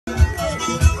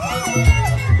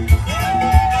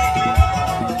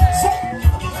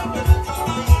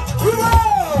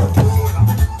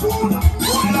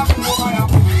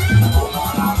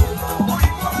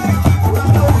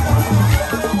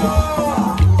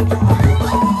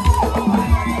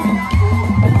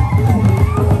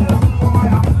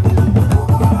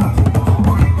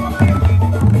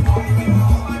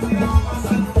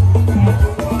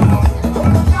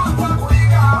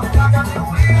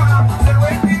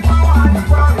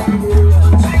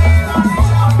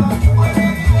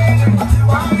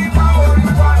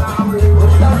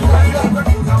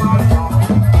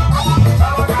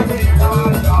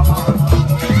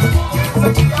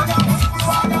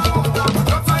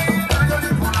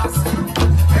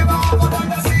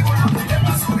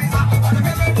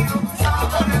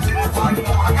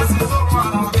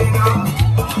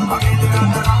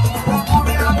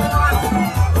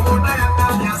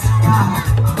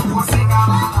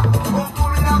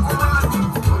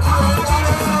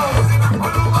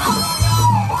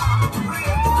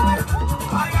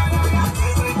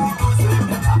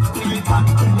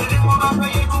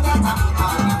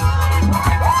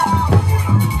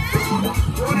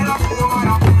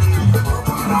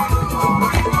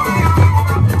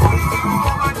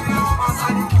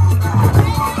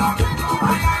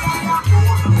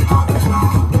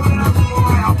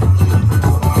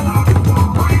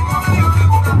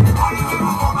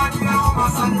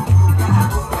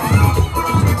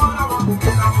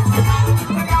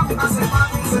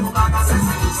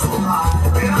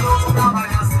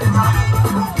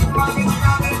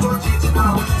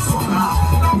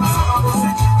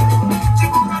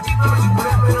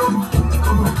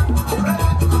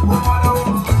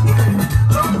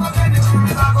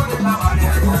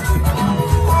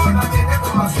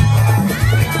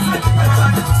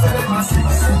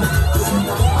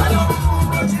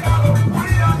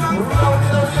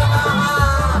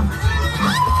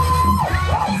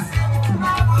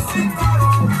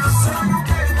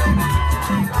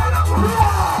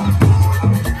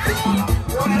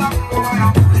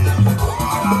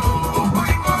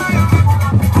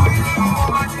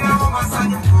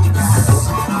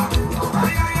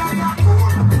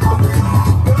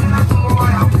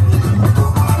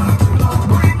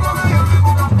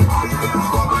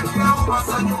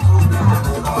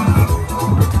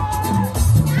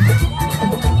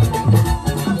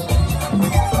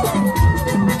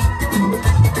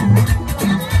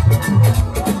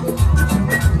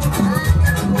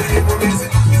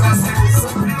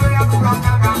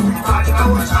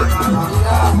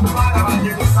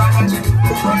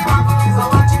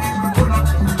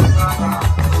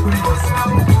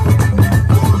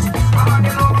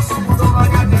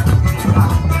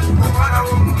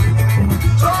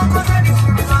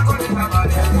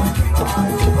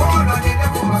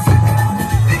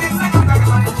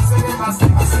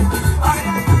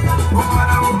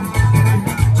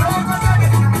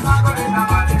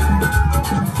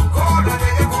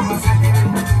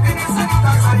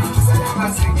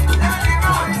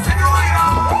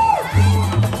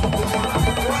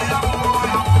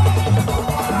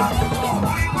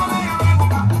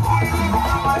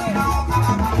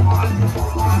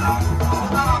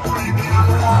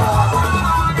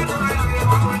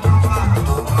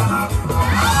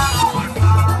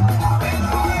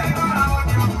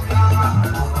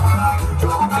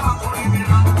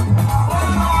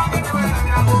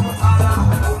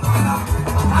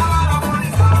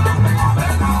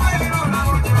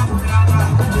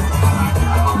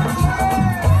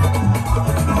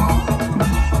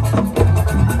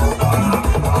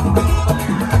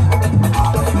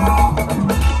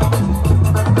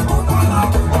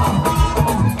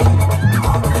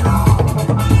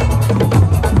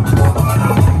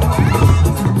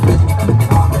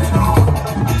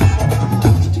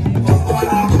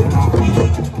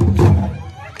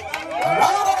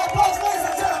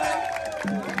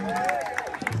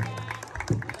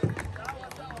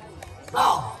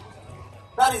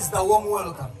that is the warm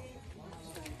welcome.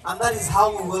 And that is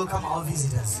how we welcome our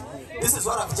visitors. This is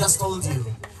what I've just told you.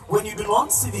 When you do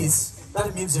not see this,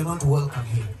 that means you're not welcome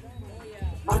here.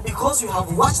 But because you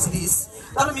have watched this,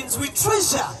 that means we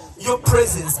treasure your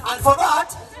presence. And for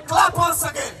that, clap once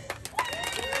again.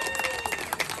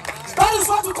 That is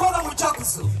what we call the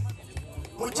mujaguzo.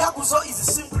 Mujaguzo is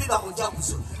simply the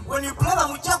mujaguzo. When you play the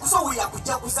mujaguzo, we are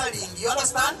mujaguzaling. You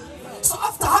understand? So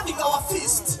after having our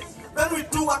feast, then we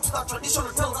do what the tradition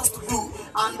tells us to do,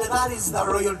 and that is the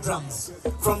royal drums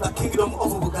from the kingdom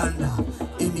of Buganda,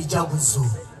 in Mijaguzo.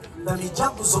 The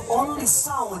Mijaguzo only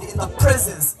sound in the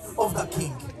presence of the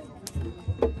king.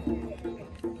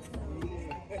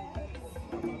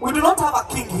 We do not have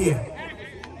a king here.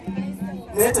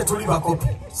 Nete tuliba kopi.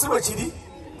 Siwe chidi.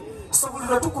 So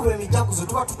bulira tukube Mijaguzo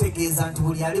tuba tutegeeza nti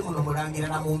buli ali muno mulangira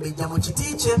na mumbejja mu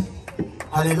kitiche.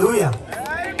 Hallelujah.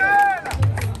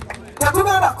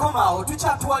 Tatugenda komaawo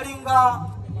tukyatwalinga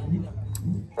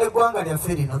eggwanga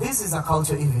lyaffe lino. This is a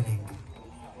culture evening.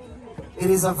 It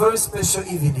is a very special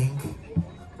evening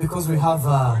because we have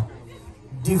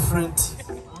different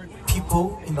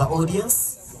people in the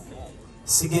audience.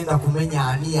 Sigenda kumenya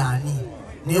ani ani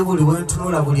naye buli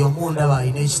wentunula buli omu ndaba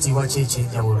alina ekitiibwa kye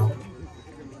ekyenjawulo.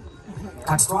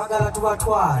 Kati twagala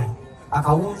tubatwale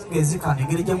akawungeezi kano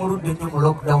engeri gye muludde ennyo mu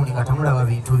lockdown nga temulaba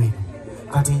bintu bino.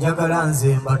 Kati njagala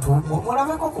nze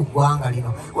mulabeko ku ggwanga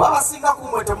lino. Wabasinga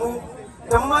kumwe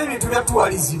temumanyi bintu bya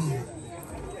tourism.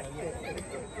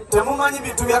 Temumanyi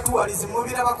bintu bya tourism,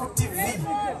 mubiraba ku TV.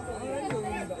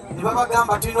 Ne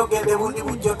babagamba tulina okugenda ebundi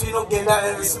bujjo, tulina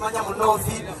okugenda simanya mu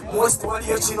north, mu west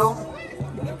waliyo kino.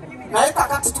 Naye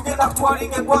kakati tugenda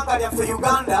kutwalinga eggwanga lyaffe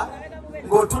Uganda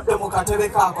ng'otudde mu katebe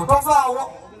kaako.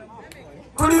 Tovaawo.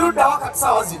 Tuli ludda wakati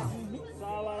saawa zino.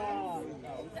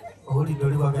 Olidde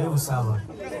oli bwagaye busaaba.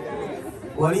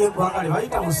 Wali eggwanga lye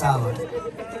bayita busaaba.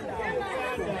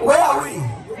 Where are we?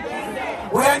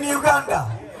 We are in Uganda.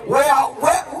 Where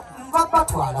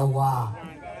batwala wa?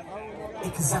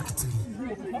 Exactly.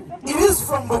 It is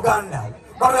from Uganda,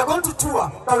 but we are going to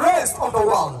tour the rest of the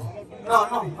world. No,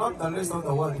 not the rest of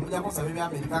the world.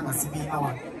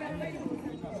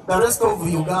 The rest of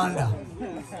Uganda.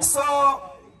 So